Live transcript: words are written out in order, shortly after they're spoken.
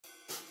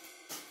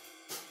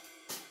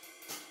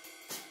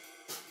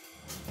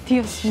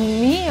Dios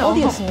mío. Oh,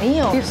 Dios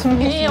mío. Dios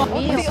mío. Oh,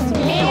 Dios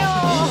mío.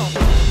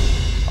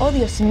 Oh,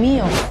 Dios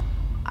mío.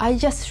 I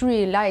just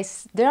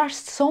realized there are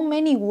so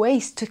many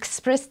ways to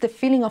express the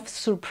feeling of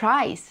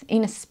surprise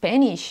in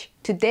Spanish.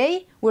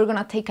 Today, we're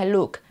gonna take a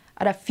look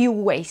at a few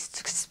ways to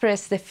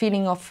express the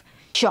feeling of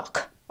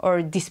shock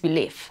or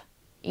disbelief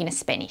in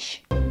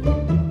Spanish.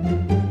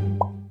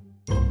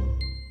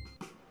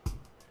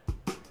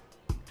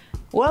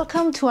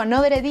 Welcome to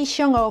another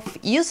edition of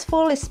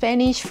Useful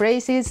Spanish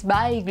Phrases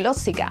by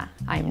Glossika.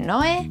 I'm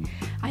Noe,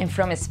 I'm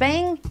from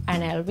Spain,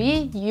 and I'll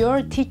be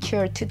your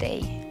teacher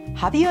today.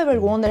 Have you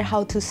ever wondered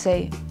how to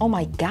say, oh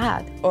my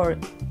God, or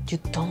you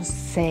don't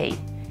say?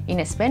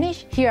 In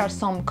Spanish, here are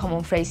some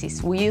common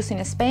phrases we use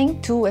in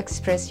Spain to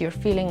express your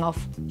feeling of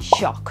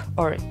shock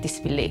or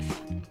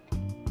disbelief.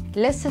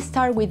 Let's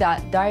start with a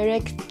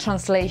direct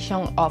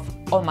translation of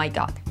oh my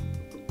God.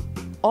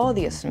 Oh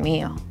Dios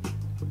mío.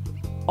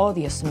 Oh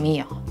Dios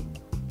mío.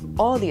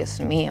 Oh Dios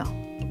mío.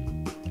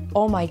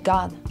 Oh my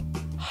God,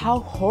 how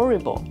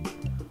horrible.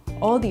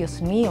 Oh Dios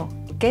mío,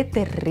 qué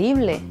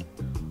terrible.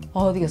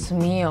 Oh Dios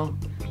mío,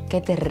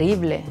 qué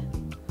terrible.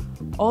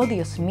 Oh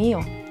Dios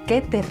mío,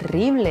 qué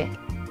terrible.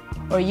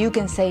 Or you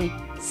can say,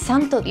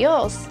 Santo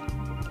Dios,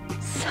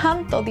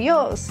 Santo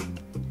Dios,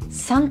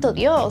 Santo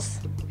Dios.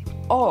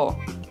 Oh,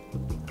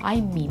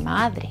 ay mi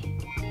madre,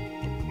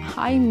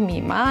 ay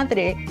mi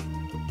madre,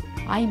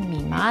 ay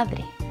mi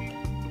madre.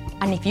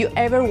 And if you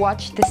ever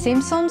watched The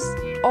Simpsons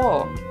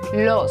or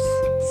Los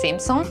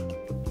Simpsons,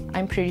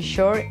 I'm pretty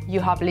sure you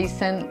have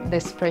listened the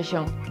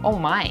expression, oh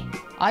my,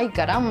 ay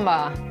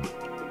caramba,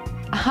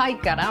 ay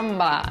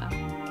caramba,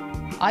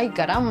 ay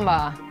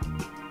caramba,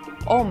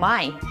 oh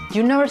my.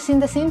 You never seen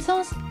The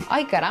Simpsons?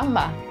 Ay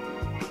caramba.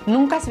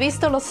 ¿Nunca has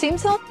visto Los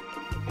Simpsons?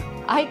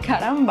 Ay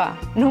caramba.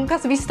 ¿Nunca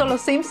has visto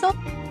Los Simpsons?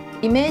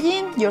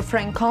 Imagine your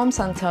friend comes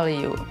and tells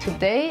you,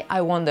 today I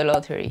won the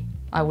lottery.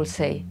 I will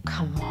say,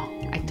 come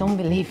on, I don't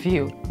believe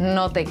you.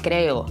 No te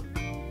creo.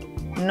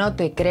 No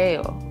te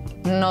creo.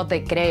 No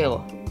te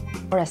creo.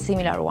 Or a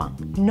similar one.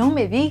 No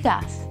me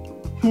digas.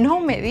 No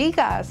me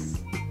digas.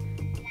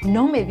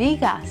 No me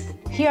digas.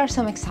 Here are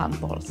some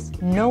examples.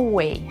 No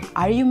way.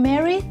 Are you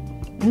married?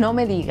 No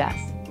me digas.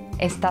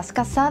 ¿Estás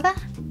casada?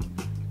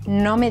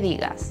 No me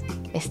digas.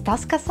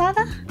 ¿Estás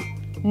casada?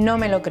 No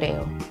me lo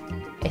creo.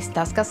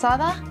 ¿Estás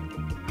casada?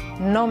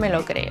 No me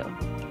lo creo.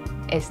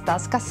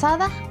 ¿Estás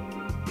casada?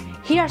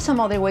 Here are some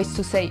other ways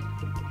to say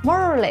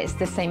more or less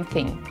the same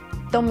thing.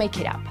 Don't make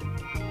it up.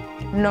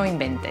 No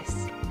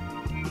inventes.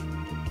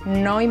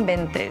 No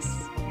inventes.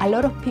 A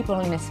lot of people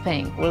in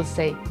Spain will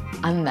say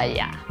anda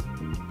ya.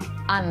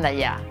 Anda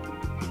ya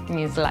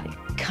means like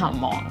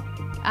come on.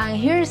 And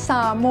here's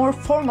a more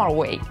formal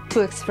way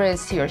to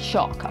express your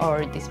shock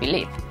or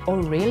disbelief. Oh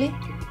really?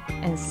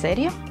 ¿En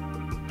serio?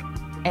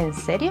 ¿En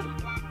serio?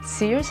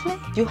 Seriously?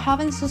 You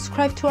haven't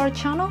subscribed to our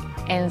channel?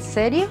 ¿En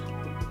serio?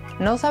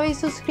 ¿No os habéis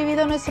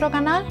suscribido a nuestro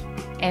canal?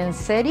 ¿En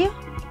serio?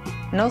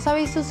 ¿No os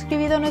habéis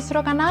suscribido a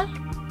nuestro canal?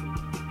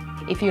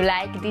 If you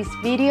like this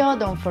video,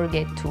 don't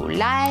forget to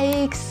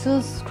like,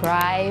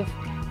 subscribe,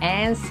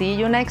 and see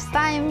you next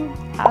time.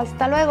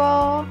 ¡Hasta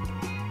luego!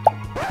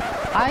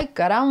 ¡Ay,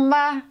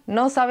 caramba!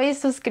 ¿No os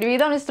habéis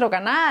suscribido a nuestro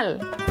canal?